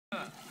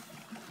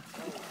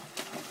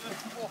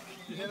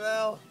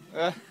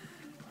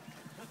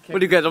What do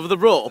you get over the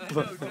rope?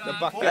 The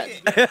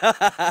bucket.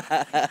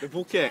 The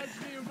bucket.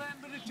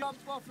 Jump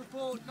off the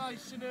boat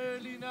nice and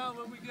early now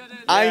when we get in.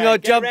 I'm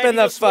not jumping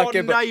the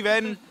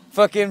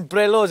fucking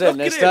Brillo's in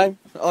this time.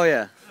 Oh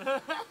yeah.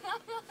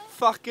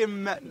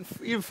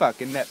 You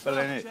fucking nipple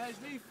in it.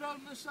 Chesley,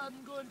 film the sun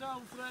going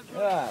down forever.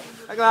 Yeah,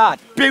 look at that.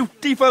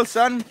 Beautiful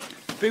sun.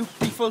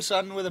 Beautiful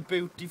sun with a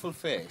beautiful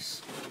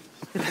face.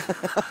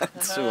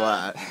 That's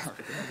what.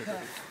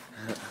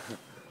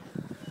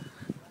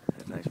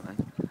 Nice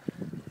man.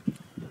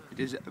 It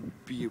is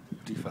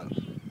beautiful.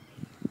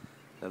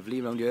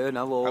 Lovely round here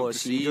now. Oh,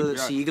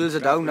 seagulls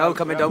are down now,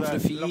 coming down for the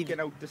feed. Looking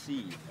out to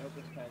sea.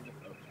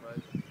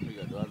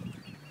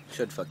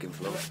 Should fucking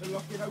float.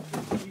 Looking out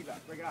to sea,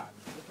 like that.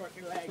 The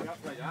fucking leg up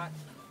like that.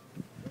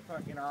 The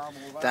fucking arm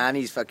over.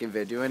 Danny's fucking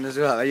videoing as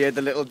well. I heard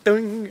the little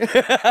dung.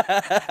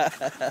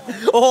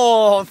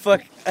 Oh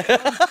fuck.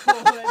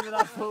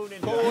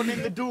 Phone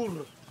in the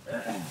door.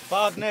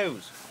 Bad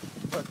news.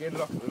 Fucking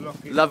look.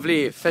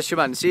 Lovely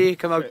fisherman, see?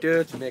 Come out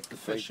there to make the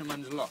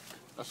Fisherman's lock.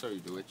 That's how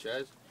you do it,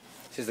 Chaz.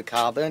 This is the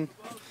carbon.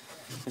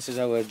 This is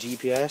our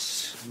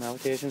GPS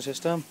navigation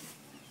system.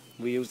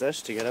 We use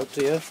this to get out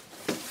to here.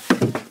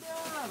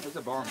 Where's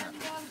the bong?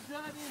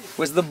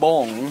 Where's the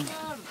bong?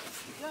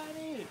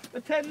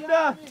 The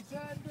tender!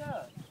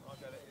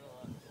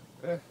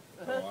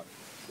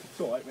 It's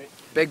alright, mate.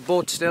 Big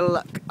boat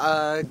still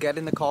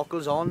getting the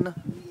cockles on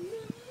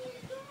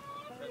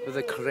with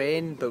a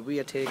crane, but we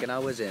are taking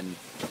ours in.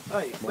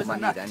 More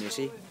money than you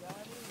see.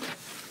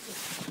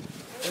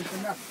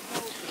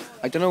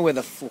 I don't know where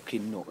the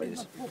fucking nut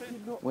is.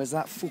 Where's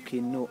that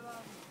fucking nut?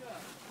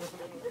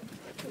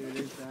 Here it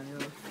is,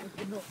 Daniel.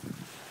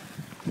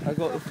 I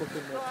got the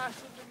fucking nut.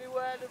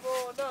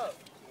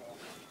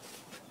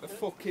 The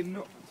fucking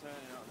nut.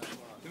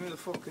 Give me the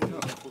fucking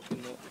nut.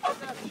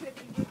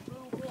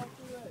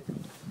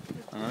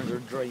 I'm gonna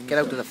drain. Get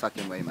out of the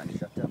fucking way, man.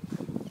 Shut up.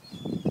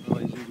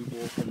 Otherwise you'll be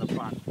walking the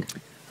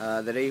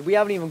plank. We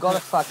haven't even got a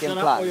fucking Shut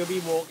up plan. or you'll be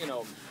walking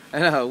home. I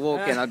know,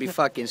 walking, I'll be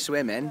fucking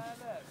swimming.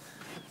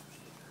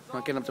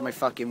 Not getting up to my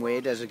fucking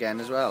waders again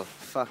as well.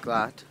 Fuck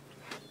that.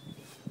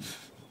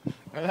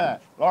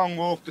 Long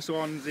walk to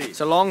Swansea.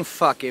 It's a long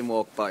fucking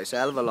walk, boys.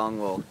 Hell of a long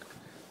walk.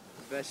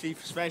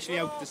 Especially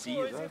out to sea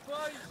as well.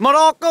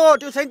 Morocco!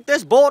 Do you think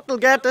this boat will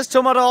get us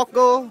to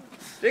Morocco?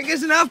 Think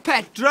there's enough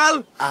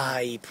petrol?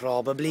 Aye,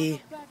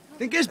 probably.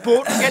 Think this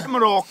boat will get to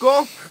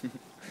Morocco?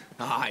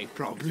 Aye,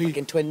 probably.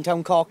 Fucking Twin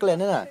Town cockling,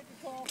 innit?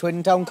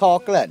 Twin Town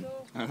cockling.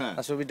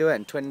 That's what we're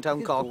doing. Twin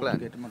Town cockling.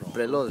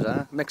 Brillos,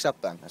 huh? Mix up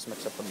then. Let's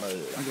mix up the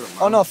mood.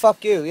 Oh no,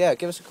 fuck you. Yeah,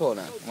 give us a call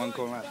now. One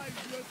call now.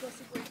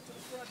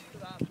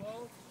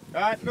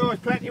 No,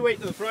 it's plenty of weight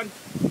to the front.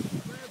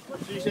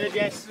 She said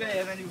yesterday,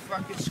 and then you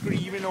fucking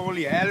screaming all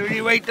the hell when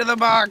you wait to the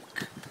back.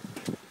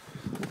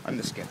 I'm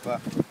the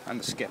skipper. I'm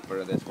the skipper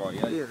of this boy,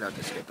 yeah? You're not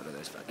the skipper of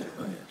this fucking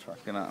boy.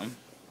 Fucking at him.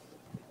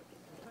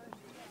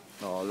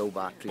 Oh, low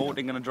battery. Boat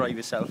ain't gonna drive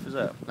yourself, is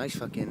it? Nice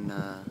fucking